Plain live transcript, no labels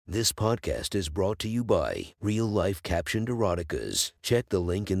This podcast is brought to you by Real Life Captioned Eroticas. Check the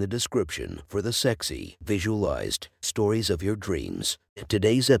link in the description for the sexy, visualized stories of your dreams.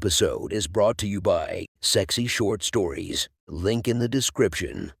 Today's episode is brought to you by Sexy Short Stories. Link in the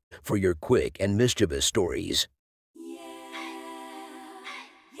description for your quick and mischievous stories.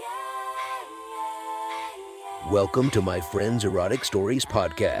 Welcome to my friend's Erotic Stories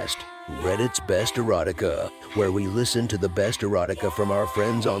podcast, Reddit's Best Erotica, where we listen to the best erotica from our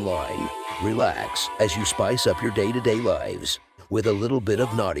friends online. Relax as you spice up your day-to-day lives with a little bit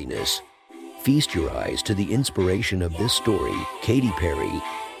of naughtiness. Feast your eyes to the inspiration of this story, Katy Perry.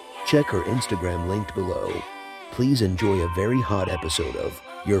 Check her Instagram linked below. Please enjoy a very hot episode of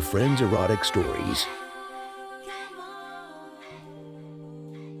Your Friend's Erotic Stories.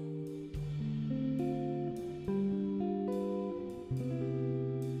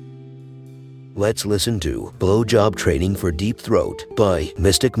 Let's listen to Blowjob Training for Deep Throat by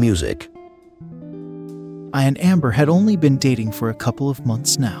Mystic Music. I and Amber had only been dating for a couple of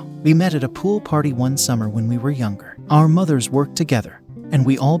months now. We met at a pool party one summer when we were younger. Our mothers worked together, and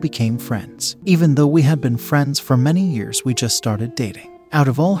we all became friends. Even though we had been friends for many years, we just started dating. Out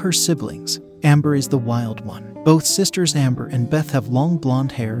of all her siblings, Amber is the wild one. Both sisters Amber and Beth have long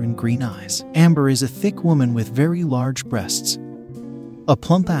blonde hair and green eyes. Amber is a thick woman with very large breasts, a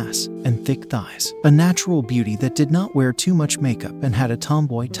plump ass, and thick thighs. A natural beauty that did not wear too much makeup and had a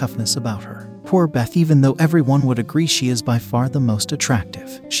tomboy toughness about her. Poor Beth, even though everyone would agree she is by far the most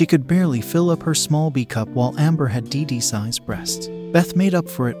attractive. She could barely fill up her small B cup while Amber had DD-sized breasts. Beth made up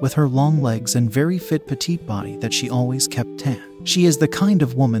for it with her long legs and very fit petite body that she always kept tan. She is the kind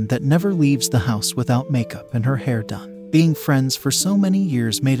of woman that never leaves the house without makeup and her hair done. Being friends for so many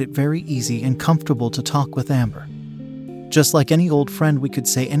years made it very easy and comfortable to talk with Amber. Just like any old friend, we could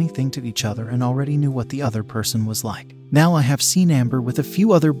say anything to each other and already knew what the other person was like. Now I have seen Amber with a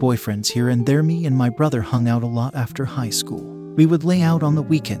few other boyfriends here and there. Me and my brother hung out a lot after high school. We would lay out on the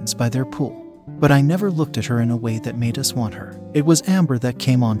weekends by their pool, but I never looked at her in a way that made us want her. It was Amber that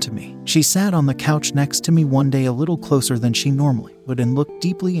came on to me. She sat on the couch next to me one day a little closer than she normally would and looked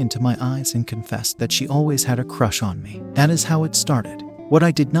deeply into my eyes and confessed that she always had a crush on me. That is how it started. What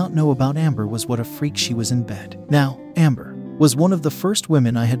I did not know about Amber was what a freak she was in bed. Now, Amber was one of the first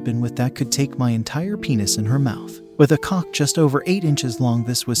women I had been with that could take my entire penis in her mouth. With a cock just over 8 inches long,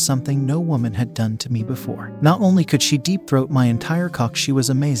 this was something no woman had done to me before. Not only could she deep throat my entire cock, she was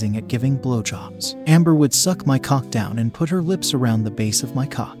amazing at giving blowjobs. Amber would suck my cock down and put her lips around the base of my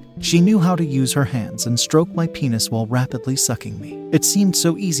cock. She knew how to use her hands and stroke my penis while rapidly sucking me. It seemed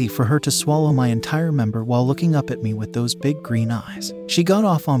so easy for her to swallow my entire member while looking up at me with those big green eyes. She got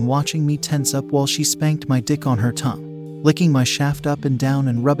off on watching me tense up while she spanked my dick on her tongue, licking my shaft up and down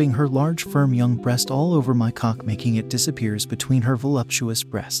and rubbing her large firm young breast all over my cock, making it disappears between her voluptuous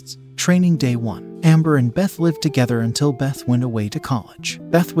breasts. Training day 1. Amber and Beth lived together until Beth went away to college.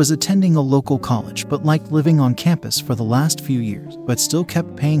 Beth was attending a local college but liked living on campus for the last few years, but still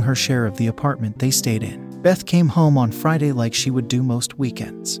kept paying her share of the apartment they stayed in. Beth came home on Friday like she would do most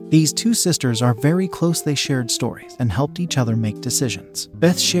weekends. These two sisters are very close. They shared stories and helped each other make decisions.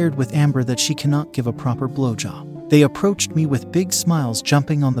 Beth shared with Amber that she cannot give a proper blowjob. They approached me with big smiles,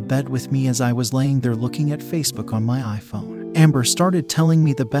 jumping on the bed with me as I was laying there looking at Facebook on my iPhone. Amber started telling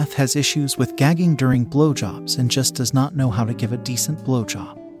me that Beth has issues with gagging during blowjobs and just does not know how to give a decent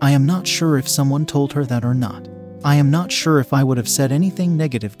blowjob. I am not sure if someone told her that or not. I am not sure if I would have said anything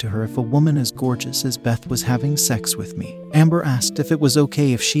negative to her if a woman as gorgeous as Beth was having sex with me. Amber asked if it was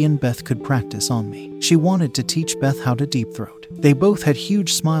okay if she and Beth could practice on me. She wanted to teach Beth how to deep throat. They both had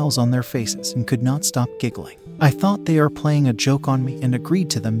huge smiles on their faces and could not stop giggling. I thought they are playing a joke on me and agreed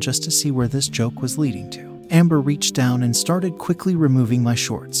to them just to see where this joke was leading to. Amber reached down and started quickly removing my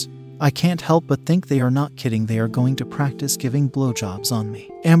shorts. I can't help but think they are not kidding. They are going to practice giving blowjobs on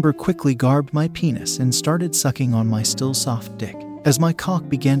me. Amber quickly garbed my penis and started sucking on my still soft dick. As my cock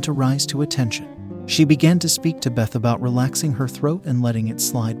began to rise to attention, she began to speak to Beth about relaxing her throat and letting it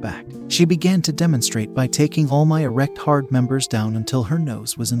slide back. She began to demonstrate by taking all my erect hard members down until her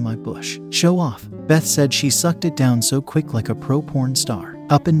nose was in my bush. Show off. Beth said she sucked it down so quick like a pro porn star.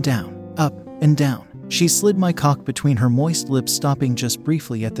 Up and down, up and down. She slid my cock between her moist lips, stopping just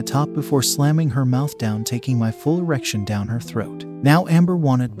briefly at the top before slamming her mouth down, taking my full erection down her throat. Now Amber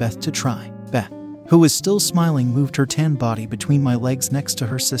wanted Beth to try. Beth, who was still smiling, moved her tan body between my legs next to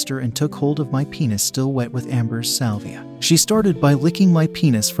her sister and took hold of my penis still wet with Amber's salvia. She started by licking my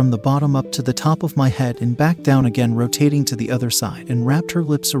penis from the bottom up to the top of my head and back down again, rotating to the other side, and wrapped her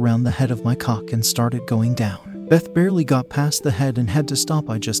lips around the head of my cock and started going down. Beth barely got past the head and had to stop.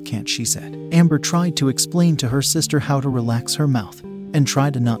 I just can't, she said. Amber tried to explain to her sister how to relax her mouth, and try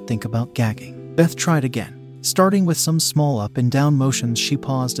to not think about gagging. Beth tried again. Starting with some small up and down motions, she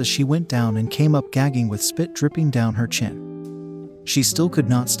paused as she went down and came up gagging with spit dripping down her chin. She still could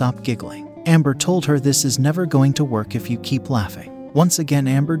not stop giggling. Amber told her this is never going to work if you keep laughing. Once again,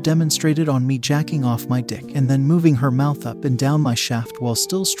 Amber demonstrated on me jacking off my dick and then moving her mouth up and down my shaft while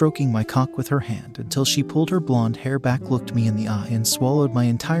still stroking my cock with her hand until she pulled her blonde hair back, looked me in the eye, and swallowed my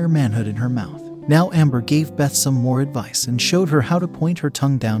entire manhood in her mouth. Now Amber gave Beth some more advice and showed her how to point her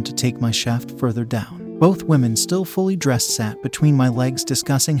tongue down to take my shaft further down. Both women, still fully dressed, sat between my legs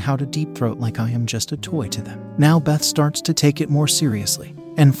discussing how to deep throat like I am just a toy to them. Now Beth starts to take it more seriously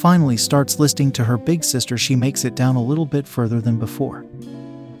and finally starts listening to her big sister. She makes it down a little bit further than before.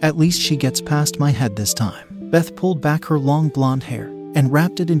 At least she gets past my head this time. Beth pulled back her long blonde hair and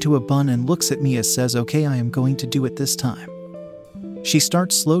wrapped it into a bun and looks at me as says, "Okay, I am going to do it this time." She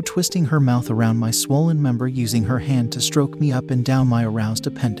starts slow twisting her mouth around my swollen member, using her hand to stroke me up and down my aroused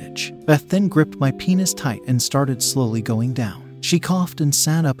appendage. Beth then gripped my penis tight and started slowly going down. She coughed and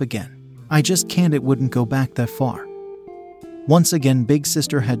sat up again. "I just can't, it wouldn't go back that far." Once again, big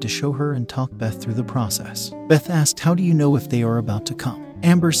sister had to show her and talk Beth through the process. Beth asked, "How do you know if they are about to come?"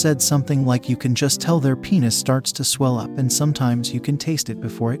 Amber said something like, "You can just tell their penis starts to swell up and sometimes you can taste it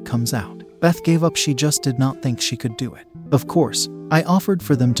before it comes out." Beth gave up. She just did not think she could do it. Of course, I offered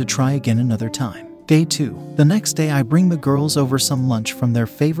for them to try again another time. Day 2. The next day, I bring the girls over some lunch from their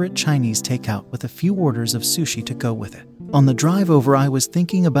favorite Chinese takeout with a few orders of sushi to go with it. On the drive over, I was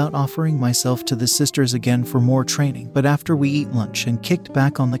thinking about offering myself to the sisters again for more training, but after we eat lunch and kicked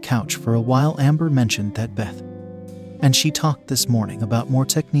back on the couch for a while, Amber mentioned that Beth and she talked this morning about more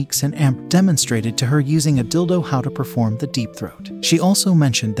techniques, and Amber demonstrated to her using a dildo how to perform the deep throat. She also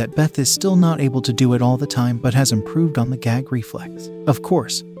mentioned that Beth is still not able to do it all the time but has improved on the gag reflex. Of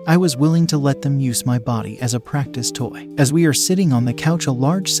course, I was willing to let them use my body as a practice toy. As we are sitting on the couch, a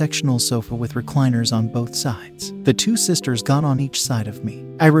large sectional sofa with recliners on both sides, the two sisters got on each side of me.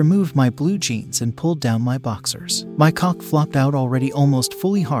 I removed my blue jeans and pulled down my boxers. My cock flopped out already almost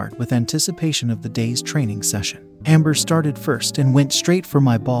fully hard with anticipation of the day's training session. Amber started first and went straight for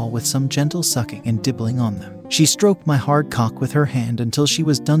my ball with some gentle sucking and dibbling on them. She stroked my hard cock with her hand until she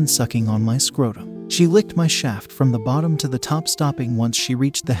was done sucking on my scrotum. She licked my shaft from the bottom to the top, stopping once she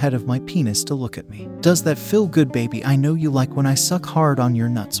reached the head of my penis to look at me. "Does that feel good, baby? I know you like when I suck hard on your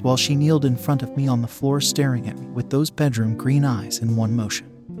nuts," while she kneeled in front of me on the floor staring at me with those bedroom green eyes in one motion.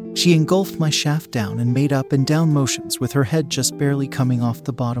 She engulfed my shaft down and made up and down motions with her head just barely coming off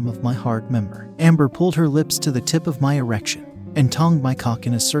the bottom of my hard member. Amber pulled her lips to the tip of my erection and tongued my cock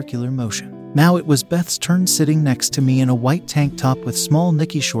in a circular motion. Now it was Beth's turn. Sitting next to me in a white tank top with small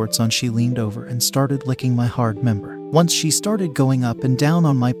Nikki shorts on, she leaned over and started licking my hard member. Once she started going up and down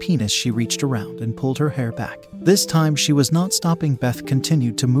on my penis, she reached around and pulled her hair back. This time she was not stopping. Beth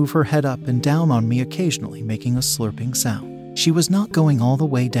continued to move her head up and down on me, occasionally making a slurping sound. She was not going all the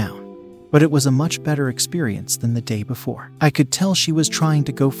way down, but it was a much better experience than the day before. I could tell she was trying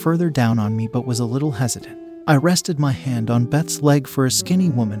to go further down on me but was a little hesitant. I rested my hand on Beth's leg for a skinny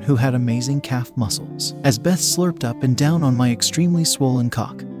woman who had amazing calf muscles. As Beth slurped up and down on my extremely swollen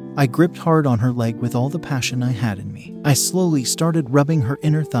cock, I gripped hard on her leg with all the passion I had in me. I slowly started rubbing her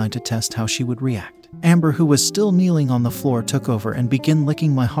inner thigh to test how she would react. Amber, who was still kneeling on the floor, took over and began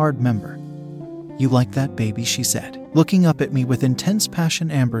licking my hard member. "You like that, baby?" she said. Looking up at me with intense passion,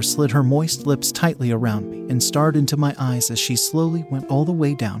 Amber slid her moist lips tightly around me and stared into my eyes as she slowly went all the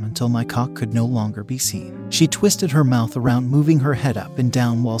way down until my cock could no longer be seen. She twisted her mouth around, moving her head up and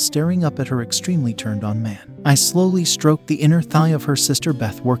down while staring up at her extremely turned-on man. I slowly stroked the inner thigh of her sister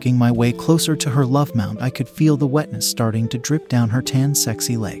Beth, working my way closer to her love mound. I could feel the wetness starting to drip down her tan,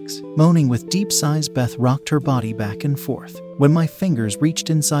 sexy legs. Moaning with deep sighs, Beth rocked her body back and forth. When my fingers reached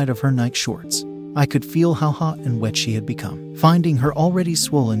inside of her night shorts, I could feel how hot and wet she had become. Finding her already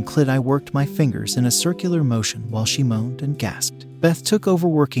swollen clit, I worked my fingers in a circular motion while she moaned and gasped. Beth took over,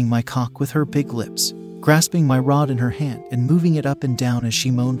 working my cock with her big lips, grasping my rod in her hand and moving it up and down as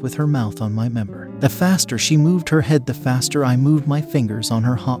she moaned with her mouth on my member. The faster she moved her head, the faster I moved my fingers on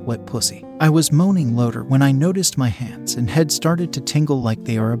her hot, wet pussy. I was moaning louder when I noticed my hands and head started to tingle like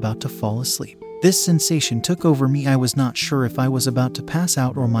they are about to fall asleep. This sensation took over me. I was not sure if I was about to pass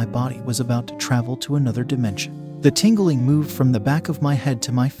out or my body was about to travel to another dimension. The tingling moved from the back of my head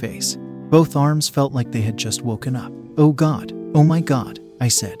to my face. Both arms felt like they had just woken up. "Oh God, oh my God," I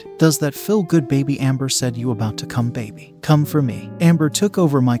said. "Does that feel good, baby?" Amber said. "You about to come, baby? Come for me." Amber took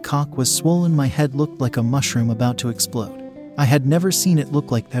over. My cock was swollen. My head looked like a mushroom about to explode. I had never seen it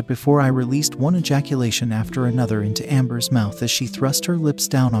look like that before. I released one ejaculation after another into Amber's mouth as she thrust her lips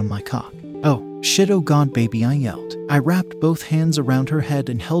down on my cock. "Oh, "Shit, oh God, baby," I yelled. I wrapped both hands around her head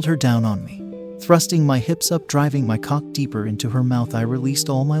and held her down on me. Thrusting my hips up, driving my cock deeper into her mouth, I released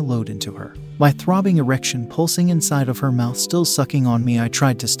all my load into her. My throbbing erection pulsing inside of her mouth, still sucking on me. I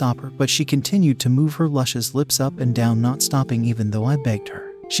tried to stop her, but she continued to move her luscious lips up and down, not stopping even though I begged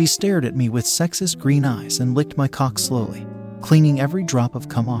her. She stared at me with sexist green eyes and licked my cock slowly, cleaning every drop of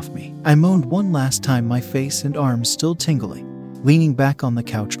cum off me. I moaned one last time, my face and arms still tingling, leaning back on the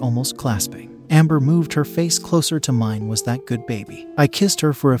couch, almost clasping. Amber moved her face closer to mine. "Was that good, baby?" I kissed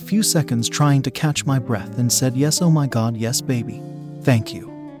her for a few seconds, trying to catch my breath, and said, "Yes, oh my God, yes, baby. Thank you."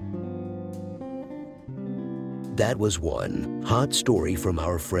 That was one hot story from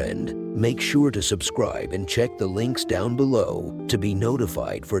our friend. Make sure to subscribe and check the links down below to be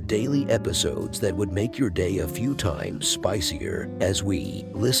notified for daily episodes that would make your day a few times spicier as we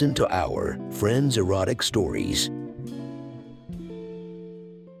listen to our friends' erotic stories.